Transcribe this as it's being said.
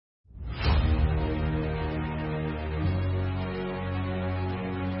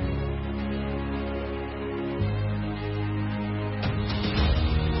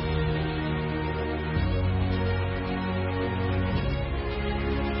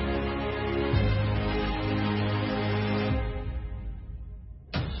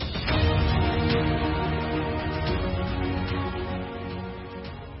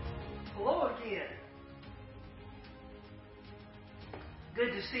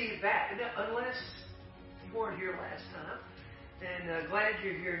see you back. Now, unless you weren't here last time, and glad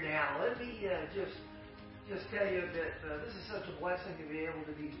you're here now. Let me just tell you that this is such a blessing to be able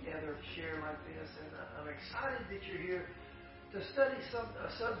to be together and share like this, and I'm excited that you're here to study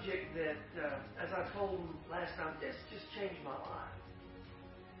a subject that, as I told them last time, it's just changed my life.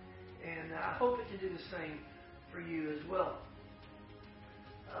 And I hope it can do the same for you as well.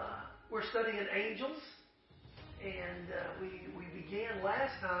 We're studying angels, and we began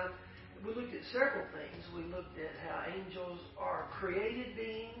last time. We looked at several things. We looked at how angels are created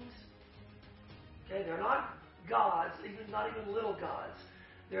beings. Okay, they're not gods, not even little gods.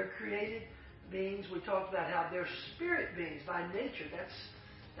 They're created beings. We talked about how they're spirit beings by nature.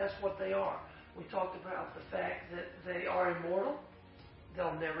 That's what they are. We talked about the fact that they are immortal.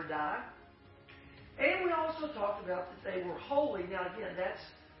 They'll never die. And we also talked about that they were holy. Now again,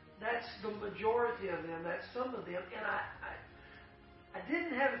 that's the majority of them. That's some of them. And I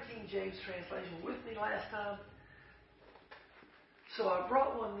didn't have a King James translation with me last time, so I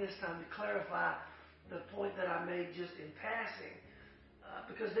brought one this time to clarify the point that I made just in passing.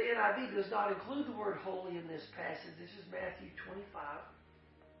 Because the NIV does not include the word holy in this passage. This is Matthew 25.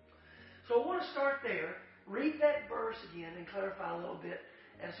 So I want to start there, read that verse again, and clarify a little bit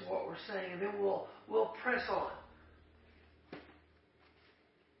as to what we're saying, and then we'll press on.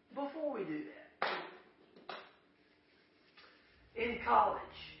 Before we do that, in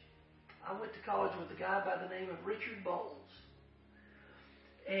college, I went to college with a guy by the name of Richard Bowles.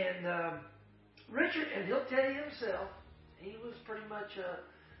 And Richard, and he'll tell you himself, he was pretty much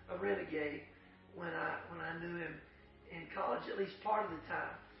a renegade when I knew him in college, at least part of the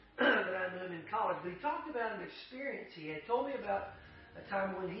time that I knew him in college. But he talked about an experience he had. Told me about a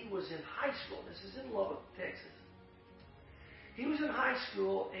time when he was in high school. This is in Lubbock, Texas. He was in high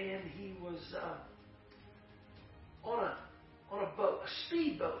school, and he was on a boat, a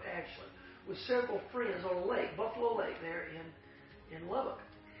speedboat actually, with several friends on a lake, Buffalo Lake there in Lubbock.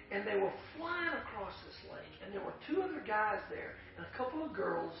 And they were flying across this lake, and there were two other guys there, and a couple of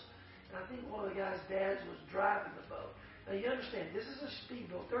girls, and I think one of the guys' dads was driving the boat. Now you understand, this is a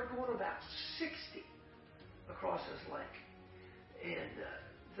speedboat. They're going about 60 across this lake. And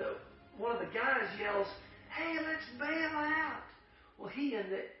one of the guys yells, "Hey, let's bail out." Well, he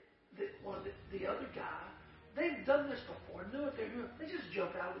and the other guy, they've done this before, knew what they're doing. They just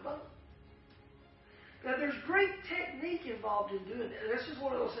jump out of the boat. Now, there's great technique involved in doing it. This is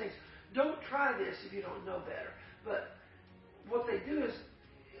one of those things. Don't try this if you don't know better. But what they do is,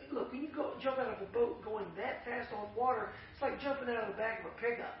 look, when you jump out of a boat going that fast on water, it's like jumping out of the back of a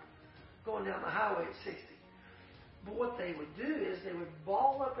pickup going down the highway at 60. But what they would do is they would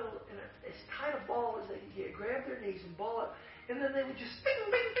ball up in as tight a ball as they could get, grab their knees and ball up, and then they would just bing,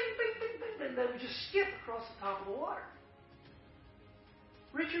 bing, bing, bing, bing, bing, and they would just skip across the top of the water.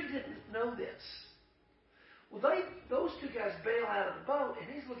 Richard didn't know this. Well, those two guys bail out of the boat,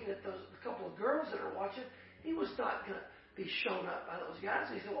 and he's looking at a couple of girls that are watching. He was not going to be shown up by those guys.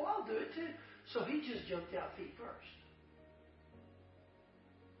 And he said, "Well, I'll do it too." So he just jumped out feet first.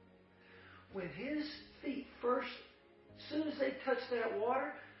 When his feet first, as soon as they touched that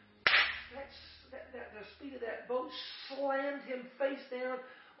water, the speed of that boat slammed him face down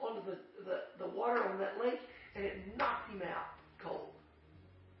onto the water on that lake, and it knocked him out cold.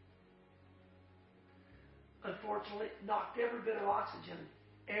 Unfortunately, knocked every bit of oxygen,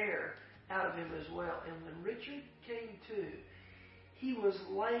 air, out of him as well. And when Richard came to, he was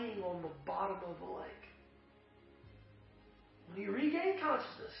laying on the bottom of the lake. When he regained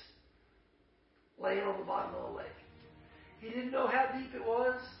consciousness, laying on the bottom of the lake. He didn't know how deep it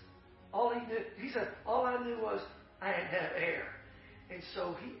was. He said, all I knew was I had to have air. And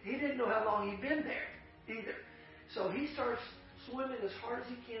so he didn't know how long he'd been there either. So he starts swimming as hard as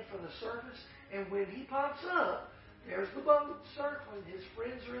he can from the surface. And when he pops up, there's the boat circling. His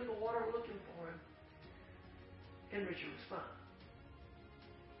friends are in the water looking for him. And Richard was fine.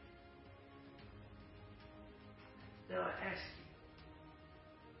 Now I ask you,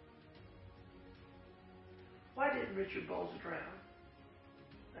 why didn't Richard Bowles drown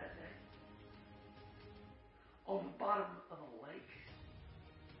that day? On the bottom of a lake.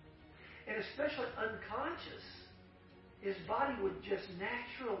 And especially unconscious, his body would just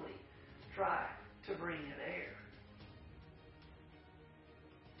naturally try to bring in air.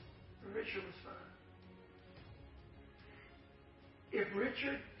 But Richard was fine. If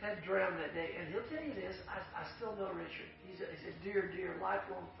Richard had drowned that day, and he'll tell you this, I still know Richard. He's a dear, dear,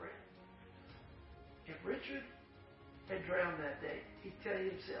 lifelong friend. If Richard had drowned that day, he'd tell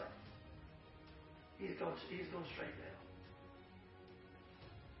you himself, he's going straight down.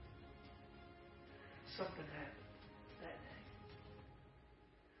 Something happened that day.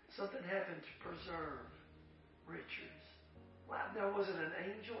 something happened to preserve Richards. Now, was it an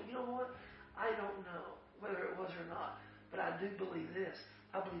angel? You know what? I don't know whether it was or not, but I do believe this.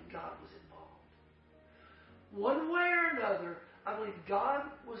 I believe God was involved. One way or another, I believe God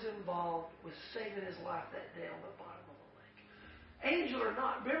was involved with saving his life that day on the bottom of the lake. Angel or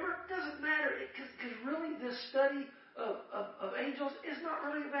not, remember, it doesn't matter, because really this study of angels is not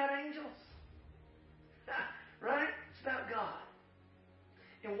really about angels. Right? It's about God.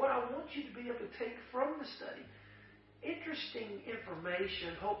 And what I want you to be able to take from the study, interesting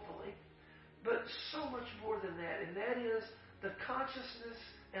information, hopefully, but so much more than that, and that is the consciousness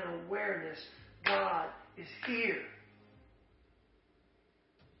and awareness God is here.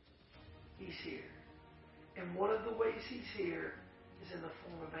 He's here. And one of the ways he's here is in the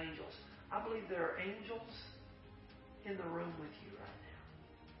form of angels. I believe there are angels in the room with you right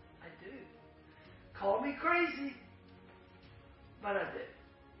now. I do. Call me crazy, but I do.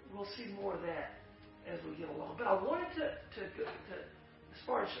 We'll see more of that as we get along. But I wanted to as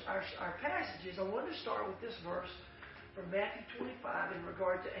far as our passages, I wanted to start with this verse from Matthew 25 in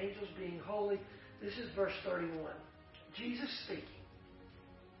regard to angels being holy. This is verse 31. Jesus speaking.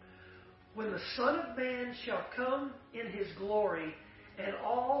 When the Son of Man shall come in his glory, and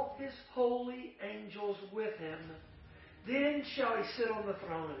all his holy angels with him, then shall he sit on the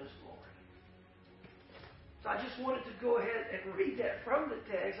throne of his glory. So I just wanted to go ahead and read that from the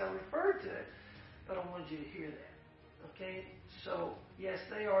text. I referred to it, but I wanted you to hear that. Okay? So, yes,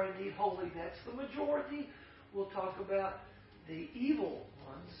 they are indeed holy. That's the majority. We'll talk about the evil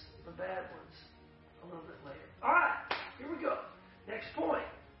ones, the bad ones, a little bit later. All right, here we go. Next point.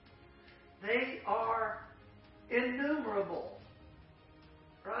 They are innumerable.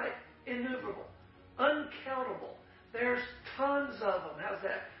 Right? Innumerable. Uncountable. There's tons of them. How's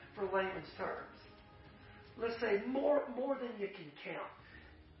that for layman's terms? Let's say more than you can count.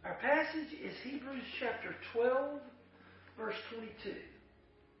 Our passage is Hebrews chapter 12, verse 22.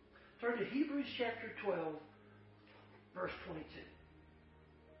 Turn to Hebrews chapter 12, verse 22.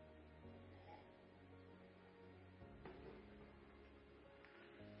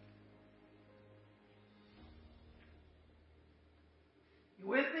 You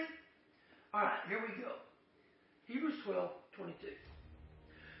with me? All right, here we go. Hebrews 12, 22.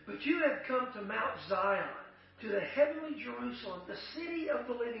 But you have come to Mount Zion, to the heavenly Jerusalem, the city of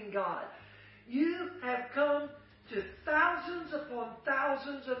the living God. You have come to thousands upon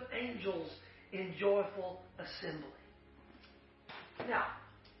thousands of angels in joyful assembly. Now,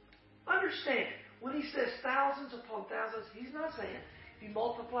 understand, when he says thousands upon thousands, he's not saying if you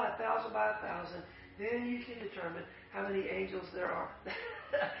multiply 1,000 by 1,000, then you can determine how many angels there are.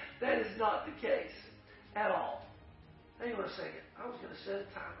 That is not the case at all. Hang on a second. I was going to set a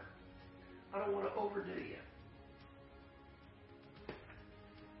timer. I don't want to overdo you.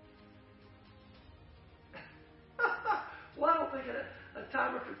 Well, I don't think a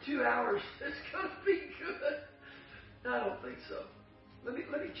timer for 2 hours is going to be good. No, I don't think so. Let me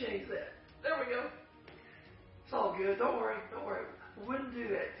change that. There we go. It's all good. Don't worry. Don't worry. I wouldn't do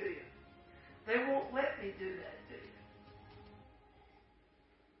that to you. They won't let me do that to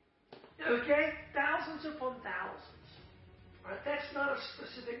you. Okay? Thousands upon thousands. All right? That's not a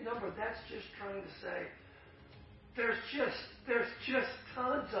specific number. That's just trying to say there's just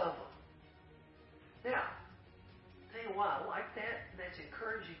tons of them. Now, tell you why I like that, and that's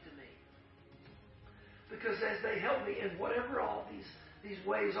encouraging to me. Because as they help me in whatever all these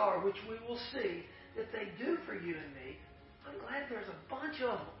ways are, which we will see that they do for you and me, I'm glad there's a bunch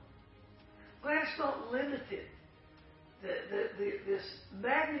of them. Glad it's not limited. This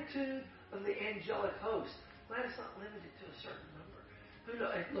magnitude of the angelic host. Glad it's not limited to a certain number. Who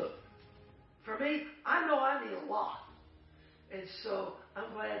knows? And look, for me, I know I need a lot, and so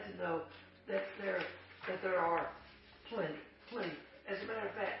I'm glad to know that there are plenty. As a matter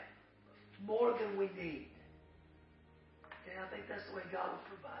of fact, more than we need. Okay, I think that's the way God will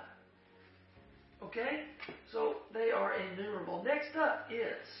provide. Okay, so they are innumerable. Next up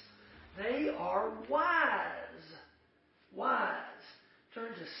is they are wise. Wise.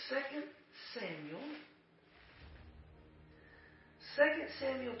 Turn to 2 Samuel. 2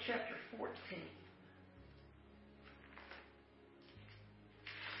 Samuel chapter 14.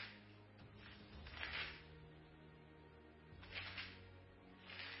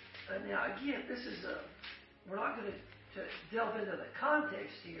 Now, again, this is we're not going to delve into the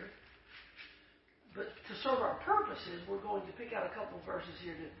context here, but to serve our purposes, we're going to pick out a couple of verses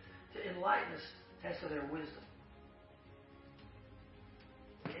here to enlighten us as to their wisdom.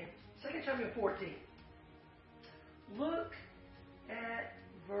 Okay? 2 Samuel 14. Look at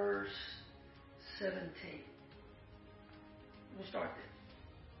verse 17. We'll start there.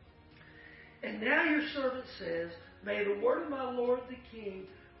 And now your servant says, may the word of my Lord the king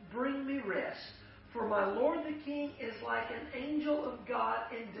bring me rest. For my Lord the king is like an angel of God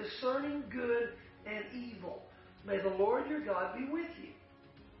in discerning good and evil. May the Lord your God be with you.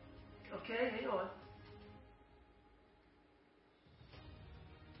 Okay, hang on.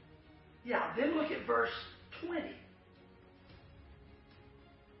 Yeah, then look at verse 20.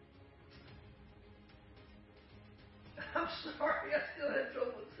 I'm sorry, I still have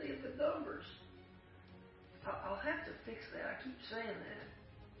trouble seeing the numbers. I'll have to fix that. I keep saying that.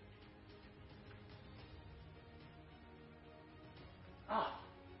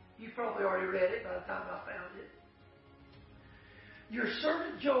 You probably already read it by the time I found it. Your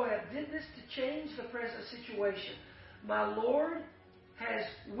servant Joab did this to change the present situation. My Lord has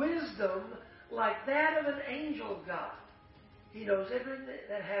wisdom like that of an angel of God. He knows everything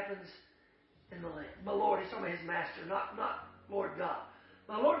that happens in the land. My Lord, he's talking about his master, not Lord God.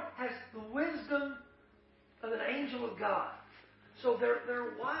 My Lord has the wisdom of an angel of God. So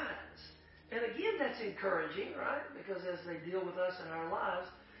they're wise. And again, that's encouraging, right? Because as they deal with us in our lives,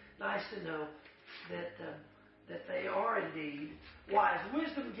 nice to know that they are indeed wise.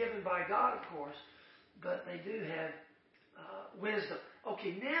 Wisdom given by God, of course, but they do have wisdom.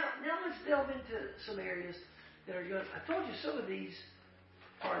 Okay, now let's delve into some areas that are good. I told you some of these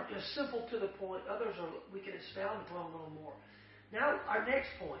are just simple to the point. Others are we can expound upon a little more. Now, our next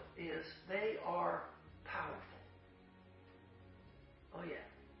point is they are powerful. Oh yeah,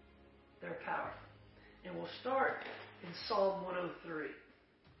 they're powerful. And we'll start in Psalm 103.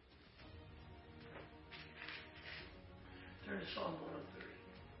 Turn to Psalm 103.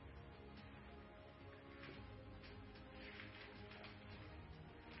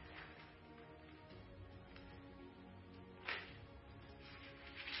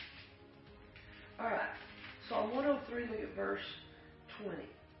 All right. Psalm 103, look at verse 20.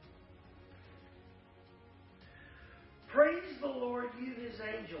 Praise the Lord, you his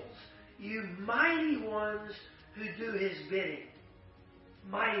angels, you mighty ones who do his bidding.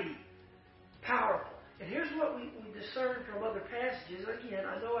 Mighty, powerful. And here's what we discern from other passages. Again,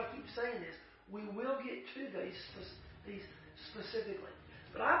 I know I keep saying this. We will get to these specifically.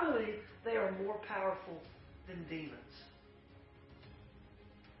 But I believe they are more powerful than demons.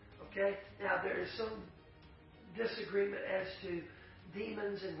 Okay? Now, there is some disagreement as to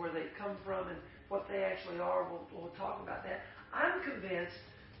demons and where they come from and what they actually are. We'll talk about that. I'm convinced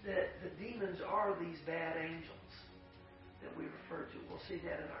that the demons are these bad angels that we refer to. We'll see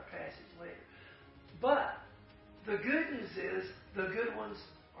that in our passage later. But the good news is the good ones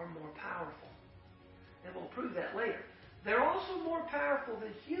are more powerful. And we'll prove that later. They're also more powerful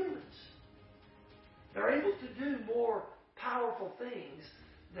than humans. They're able to do more powerful things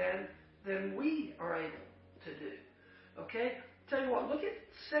than we are able to do. Okay? Tell you what, look at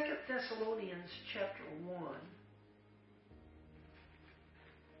 2 Thessalonians chapter 1.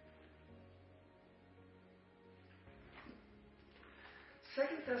 2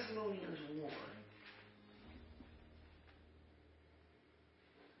 Thessalonians 1.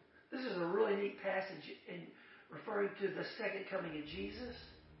 This is a really neat passage in referring to the second coming of Jesus.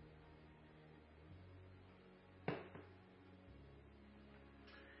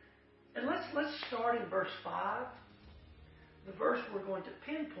 And let's start in verse 5. The verse we're going to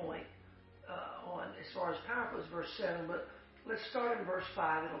pinpoint on as far as powerful is verse 7, but let's start in verse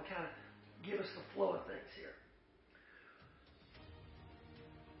 5. It'll kind of give us the flow of things here.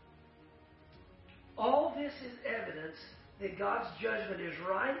 All this is evidence that God's judgment is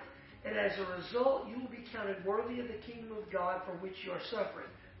right, and as a result, you will be counted worthy of the kingdom of God from which you are suffering.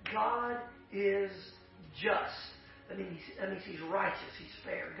 God is just. That means he's righteous. He's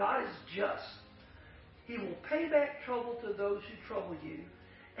fair. God is just. He will pay back trouble to those who trouble you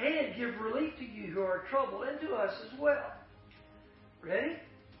and give relief to you who are troubled and to us as well. Ready?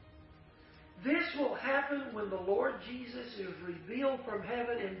 This will happen when the Lord Jesus is revealed from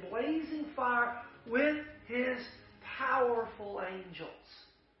heaven in blazing fire with his powerful angels.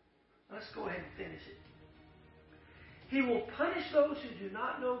 Let's go ahead and finish it. He will punish those who do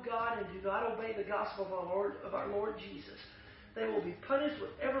not know God and do not obey the gospel of our Lord Jesus. They will be punished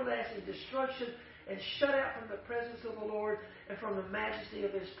with everlasting destruction and shut out from the presence of the Lord and from the majesty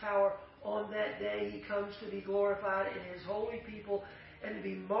of his power. On that day he comes to be glorified in his holy people and to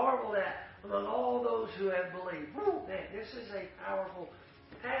be marveled at among all those who have believed. Woo, man, this is a powerful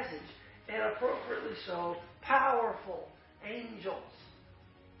passage, and appropriately so. Powerful angels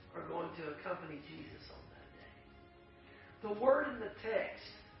are going to accompany Jesus on that day. The word in the text,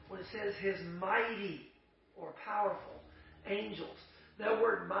 when it says his mighty or powerful angels, that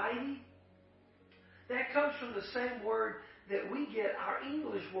word mighty, that comes from the same word that we get our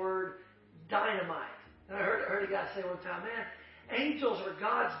English word dynamite. And I heard a guy say one time, man, angels are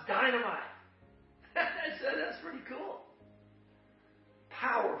God's dynamite. That's pretty cool.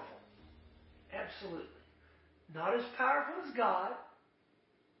 Powerful. Absolutely. Not as powerful as God.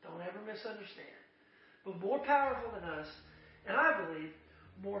 Don't ever misunderstand. But more powerful than us. And I believe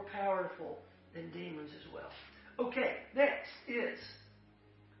more powerful than demons as well. Okay, next is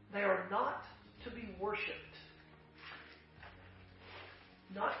they are not to be worshipped.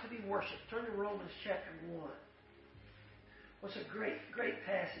 Not to be worshipped. Turn to Romans chapter 1. What's a great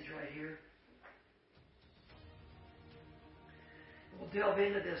passage right here. We'll delve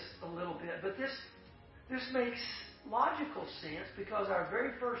into this a little bit. But this makes logical sense because our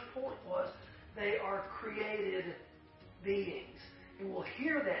very first point was they are created beings. And we'll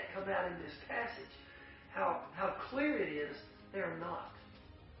hear that come out in this passage. How clear it is they are not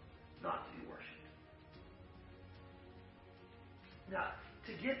to be worshipped. Now,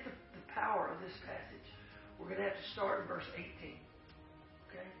 to get the power of this passage, we're going to have to start in verse 18.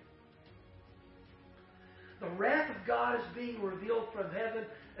 Okay? The wrath of God is being revealed from heaven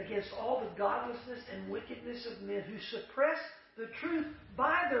against all the godlessness and wickedness of men who suppress the truth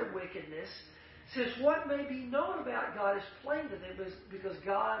by their wickedness, since what may be known about God is plain to them because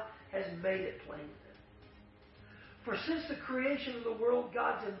God has made it plain to them. For since the creation of the world,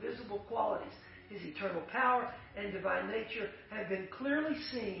 God's invisible qualities, His eternal power and divine nature have been clearly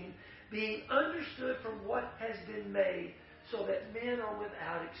seen, being understood from what has been made, so that men are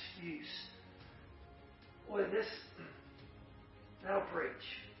without excuse. Boy, that'll preach.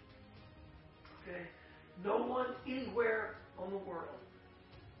 Okay? No one anywhere on the world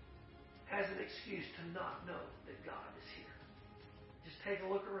has an excuse to not know that God is here. Just take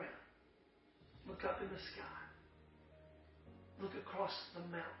a look around. Look up in the sky. Look across the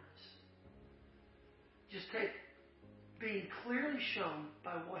mountains. Just take being clearly shown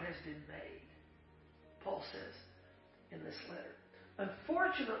by what has been made. Paul says in this letter.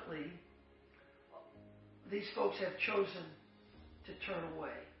 Unfortunately, these folks have chosen to turn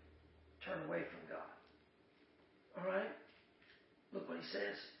away from God. All right? Look what he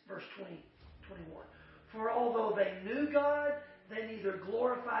says, verse 21. For although they knew God, they neither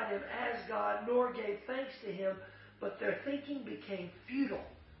glorified Him as God nor gave thanks to Him, but their thinking became futile,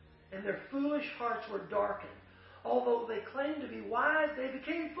 and their foolish hearts were darkened. Although they claimed to be wise, they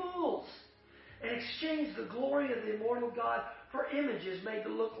became fools, and exchanged the glory of the immortal God for images made to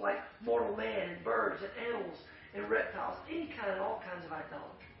look like mortal man and birds and animals and reptiles, all kinds of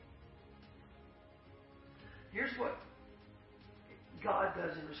idolatry. Here's what God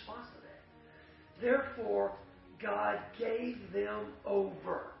does in response to that. Therefore, God gave them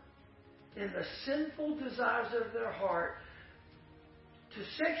over in the sinful desires of their heart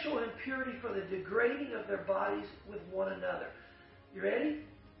to sexual impurity for the degrading of their bodies with one another. You ready?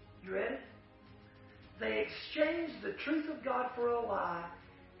 You ready? They exchanged the truth of God for a lie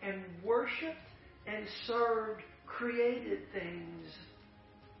and worshipped and served created things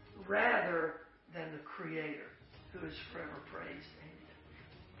rather than the Creator, who is forever praised.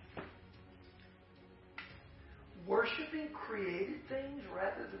 Amen. Worshipping created things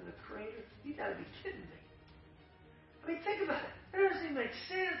rather than the Creator? You got to be kidding me. I mean, think about it. That doesn't even make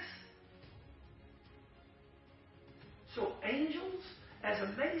sense. So angels, as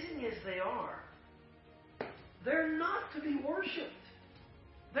amazing as they are, they're not to be worshipped.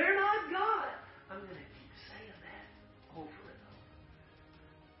 They're not God. I'm going to keep saying that over and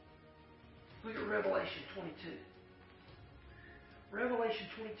over. Look at Revelation 22. Revelation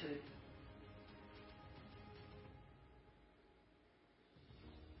 22.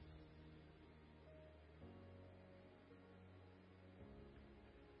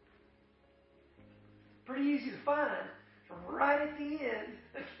 Pretty easy to find. From right at the end.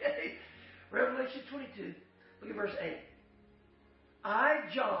 Okay. Revelation 22. Look at verse 8. I,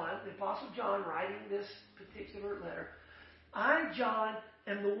 John, the Apostle John, writing this particular letter, I, John,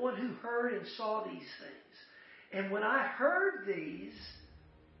 am the one who heard and saw these things. And when I heard these,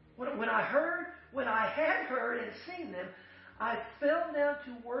 when I had heard and seen them, I fell down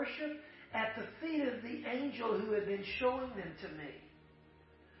to worship at the feet of the angel who had been showing them to me.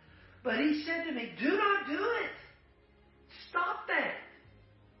 But he said to me, do not do it. Stop that.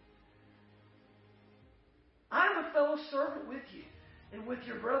 I'm a fellow servant with you and with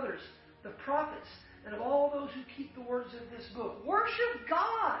your brothers, the prophets, and of all those who keep the words of this book. Worship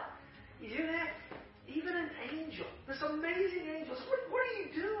God. You hear that? Even an angel, this amazing angel, says, what are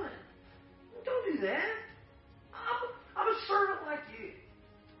you doing? Don't do that. I'm a servant like you.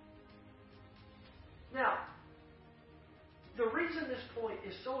 Now, the reason this point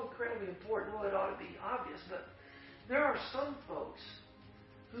is so incredibly important, well, it ought to be obvious, but there are some folks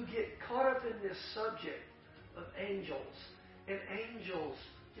who get caught up up in this subject of angels, and angels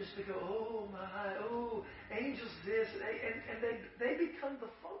just to go, oh my, oh, angels this, and they become the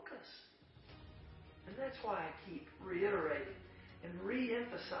focus. And that's why I keep reiterating and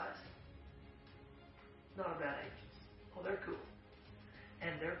re-emphasizing. Not about angels. Oh, they're cool.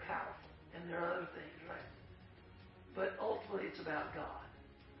 And they're powerful. And there are other things, right? But ultimately it's about God.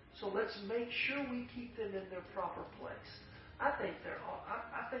 So let's make sure we keep them in their proper place. I think they're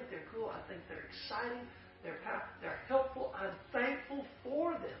cool. I think they're exciting. They're helpful. I'm thankful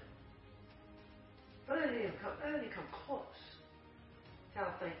for them. But I didn't even come close to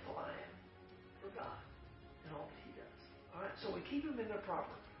how thankful I am for God and all that He does. All right, so we keep them in their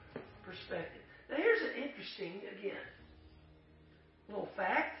proper perspective. Now here's an interesting, again, little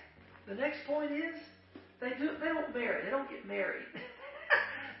fact. The next point is they don't marry. They don't get married.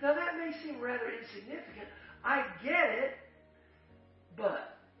 Now that may seem rather insignificant. I get it,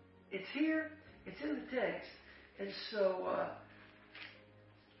 but it's here. It's in the text, and so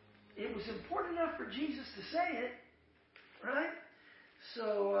it was important enough for Jesus to say it, right?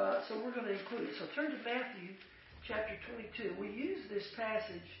 So we're going to include it. So turn to Matthew chapter 22. We used this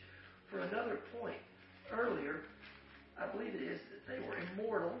passage for another point earlier. I believe it is that they were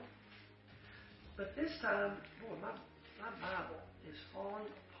immortal. But this time, boy, my Bible is falling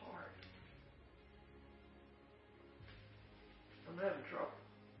apart. I'm having trouble.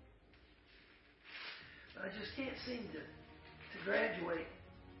 I just can't seem to graduate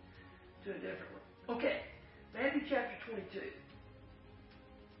to a different one. Okay, Matthew chapter 22.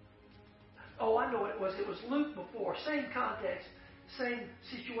 Oh, I know what it was. It was Luke before. Same context, same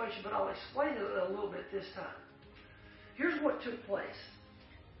situation, but I'll explain it a little bit this time. Here's what took place.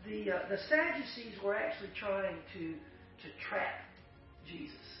 The Sadducees were actually trying to trap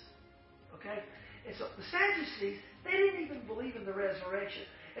Jesus. Okay? And so the Sadducees, they didn't even believe in the resurrection.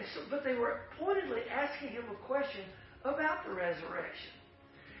 But they were pointedly asking him a question about the resurrection.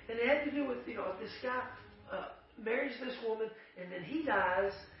 And it had to do with, this guy marries this woman, and then he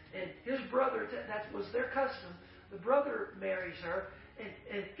dies, and his brother, that was their custom, the brother marries her,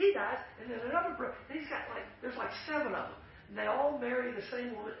 and he dies, and then another brother, and there's like 7 of them. And they all marry the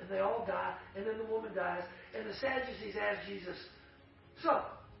same woman, and they all die, and then the woman dies. And the Sadducees ask Jesus, so,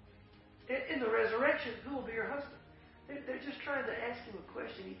 in the resurrection, who will be your husband? They're just trying to ask him a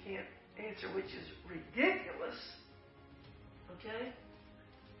question he can't answer, which is ridiculous. Okay?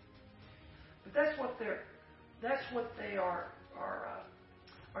 But that's what they are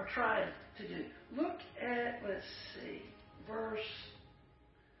trying to do. Look at, let's see,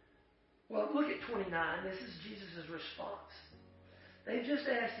 look at 29. This is Jesus' response. They just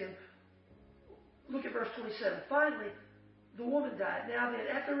asked him, look at verse 27. Finally, the woman died. Now then,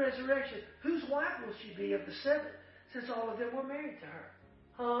 at the resurrection, whose wife will she be of the 7, since all of them were married to her?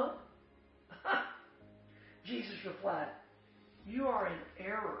 Huh? Jesus replied, you are in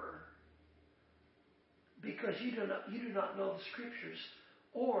error because you do not know the Scriptures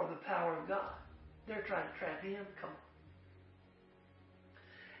or the power of God. They're trying to trap him. Come on.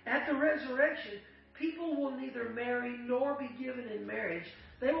 At the resurrection, people will neither marry nor be given in marriage.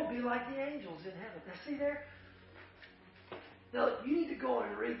 They will be like the angels in heaven. Now, see there? Now, you need to go on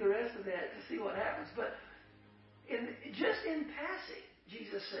and read the rest of that to see what happens. But just in passing,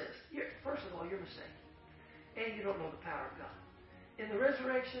 Jesus says, first of all, you're mistaken. And you don't know the power of God. In the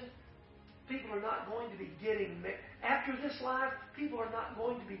resurrection, people are not going to be getting married. After this life, people are not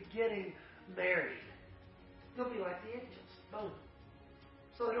going to be getting married. They'll be like the angels. Boom.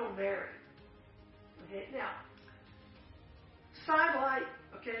 So they don't marry. Okay, now, sidelight,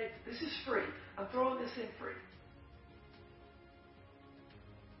 okay, this is free. I'm throwing this in free.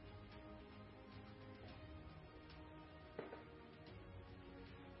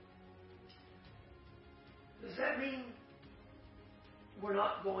 Does that mean we're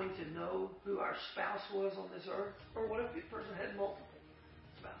not going to know who our spouse was on this earth? Or what if the person had multiple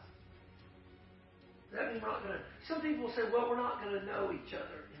spouses? Does that mean we're not going to... Some people will say, well, we're not going to know each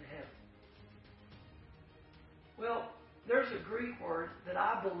other in heaven. Well, there's a Greek word that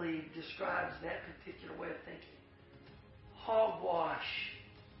I believe describes that particular way of thinking. Hogwash.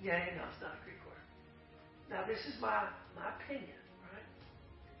 Yeah, no, it's not a Greek word. Now, this is my opinion, right?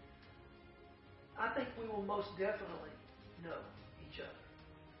 I think we will most definitely know each other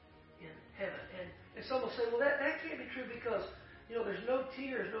in heaven. And some will say, well, that can't be true because, there's no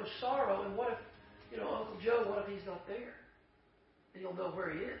tears, no sorrow, and what if, Uncle Joe, what if he's not there? And you'll know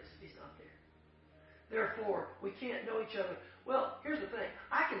where he is if he's not there. Therefore, we can't know each other. Well, here's the thing.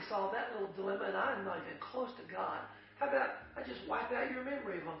 I can solve that little dilemma, and I'm not even close to God. How about I just wipe out your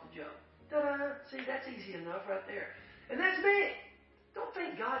memory of Uncle Joe? Ta-da! See, that's easy enough right there. And that's me. Don't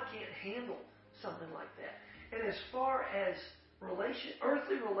think God can't handle something like that. And as far as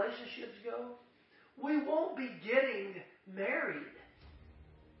earthly relationships go, we won't be getting married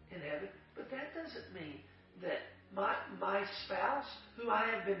in heaven, but that doesn't mean that my spouse, who I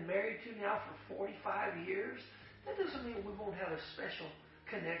have been married to now for 45 years, that doesn't mean we won't have a special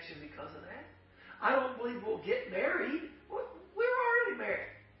connection because of that. I don't believe we'll get married. We're already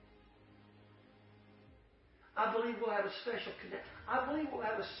married. I believe we'll have a special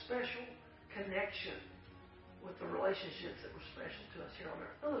connection with the relationships that were special to us here on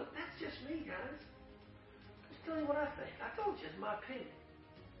earth. Now look, that's just me, guys. Just tell you what I think. I told you, it's my opinion.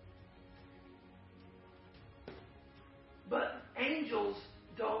 But angels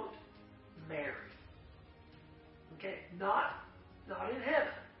don't marry. Okay? Not in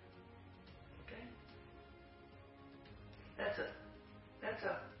heaven. Okay?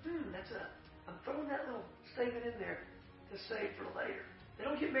 I'm throwing that little statement in there to save for later. They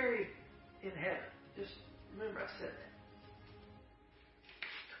don't get married in heaven. Just remember I said that.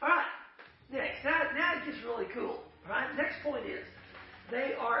 All right. Next. Now it gets really cool. All right. Next point is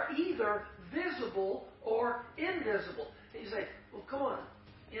they are either visible or invisible. And you say, well, come on,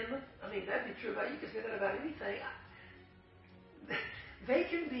 Inman. I mean, that'd be true about you. You can say that about anything. They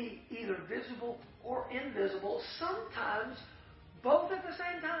can be either visible or invisible, sometimes both at the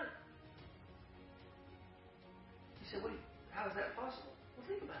same time. You say, well, how is that possible? Well,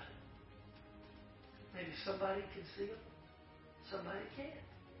 think about it. Maybe somebody can see them, somebody can't.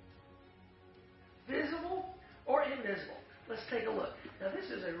 Visible or invisible. Let's take a look. Now,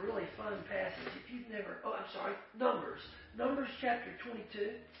 this is a really fun passage. If you've never, Numbers. Numbers chapter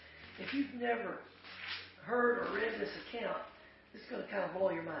 22. If you've never heard or read this account, it's going to kind of blow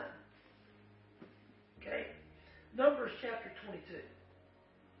your mind. Okay? Numbers chapter 22.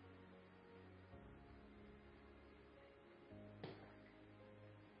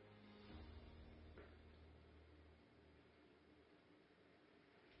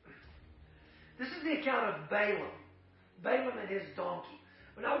 This is the account of Balaam and his donkey.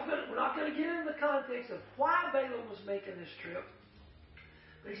 We're not going to get into the context of why Balaam was making this trip,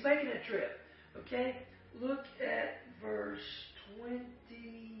 but he's making a trip. Okay? Look at verse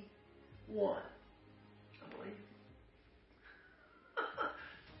 21, I believe.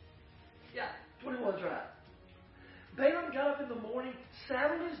 Yeah, 21's right. Balaam got up in the morning,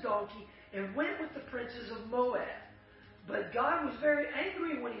 saddled his donkey, and went with the princes of Moab. But God was very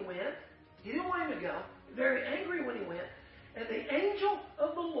angry when he went. He didn't want him to go. Very angry when he went. And the angel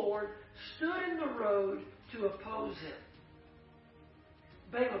of the Lord stood in the road to oppose him.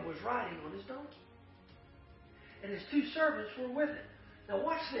 Balaam was riding on his donkey. And his two servants were with him. Now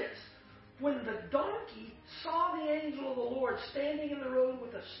watch this. When the donkey saw the angel of the Lord standing in the road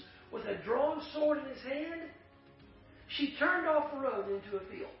with a drawn sword in his hand, she turned off the road into a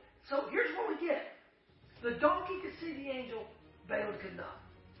field. So here's what we get. The donkey could see the angel, Balaam could not.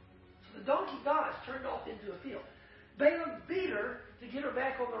 So the donkey dies, turned off into a field. Balaam beat her to get her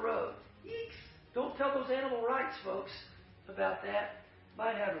back on the road. Yeeks. Don't tell those animal rights folks about that.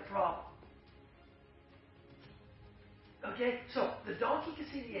 Might have a problem. Okay, so the donkey could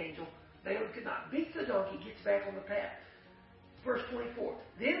see the angel. Balaam could not. Beats the donkey, gets back on the path. Verse 24.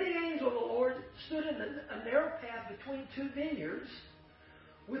 Then the angel of the Lord stood in a narrow path between two vineyards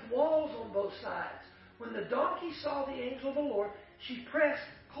with walls on both sides. When the donkey saw the angel of the Lord, she pressed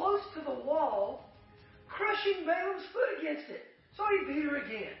close to the wall, crushing Balaam's foot against it. So he beat her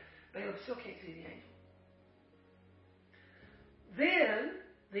again. Balaam still can't see the angel. Then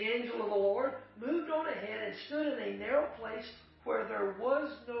the angel of the Lord moved on ahead and stood in a narrow place where there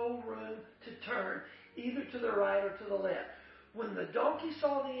was no room to turn, either to the right or to the left. When the donkey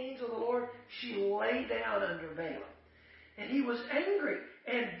saw the angel of the Lord, she lay down under Balaam. And he was angry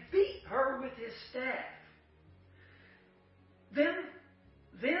and beat her with his staff. Then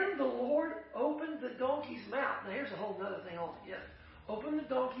the Lord opened the donkey's mouth. Now here's a whole other thing altogether. Opened the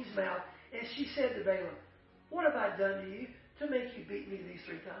donkey's mouth, and she said to Balaam, "What have I done to you to make you beat me these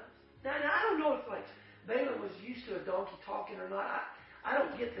 3 times?" Now I don't know if Balaam was used to a donkey talking or not. I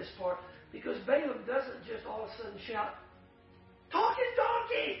don't get this part, because Balaam doesn't just all of a sudden shout, "Talking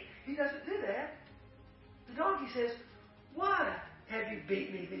donkey!" He doesn't do that. The donkey says, "Why have you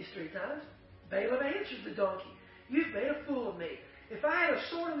beat me these 3 times?" Balaam answered the donkey, "You've made a fool of me. If I had a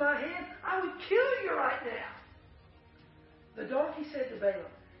sword in my hand, I would kill you right now." The donkey said to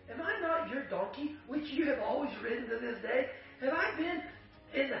Balaam, "Am I not your donkey, which you have always ridden to this day? Have I been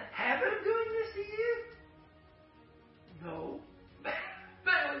in the habit of doing this to you?" "No."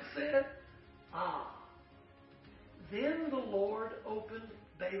 Balaam said. Then the Lord opened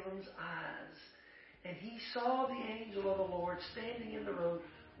Balaam's eyes, and he saw the angel of the Lord standing in the road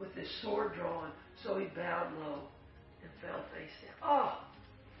with his sword drawn. So he bowed low and fell face down. Oh!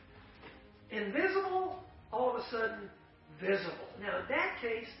 Invisible, all of a sudden visible. Now, in that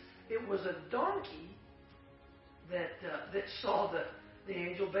case, it was a donkey that saw the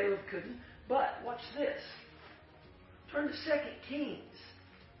angel. Balaam couldn't. But watch this. Turn to 2 Kings.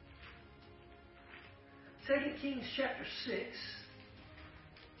 2 Kings chapter 6.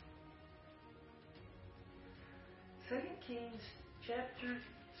 2 Kings chapter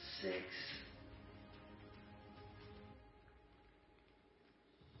 6.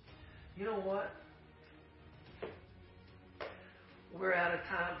 You know what? We're out of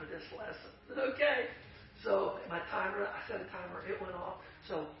time for this lesson. Okay. So my timer, I set a timer, it went off.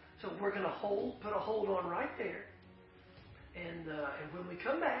 So we're going to put a hold on right there. And when we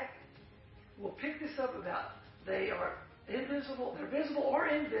come back, we'll pick this up about they are invisible, they're visible or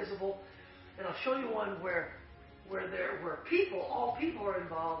invisible. And I'll show you one where all people are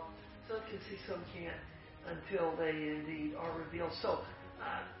involved. Some can see, some can't, until they indeed are revealed. So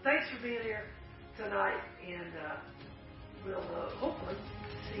thanks for being here tonight, and we'll hopefully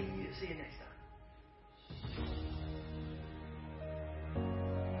see you next time.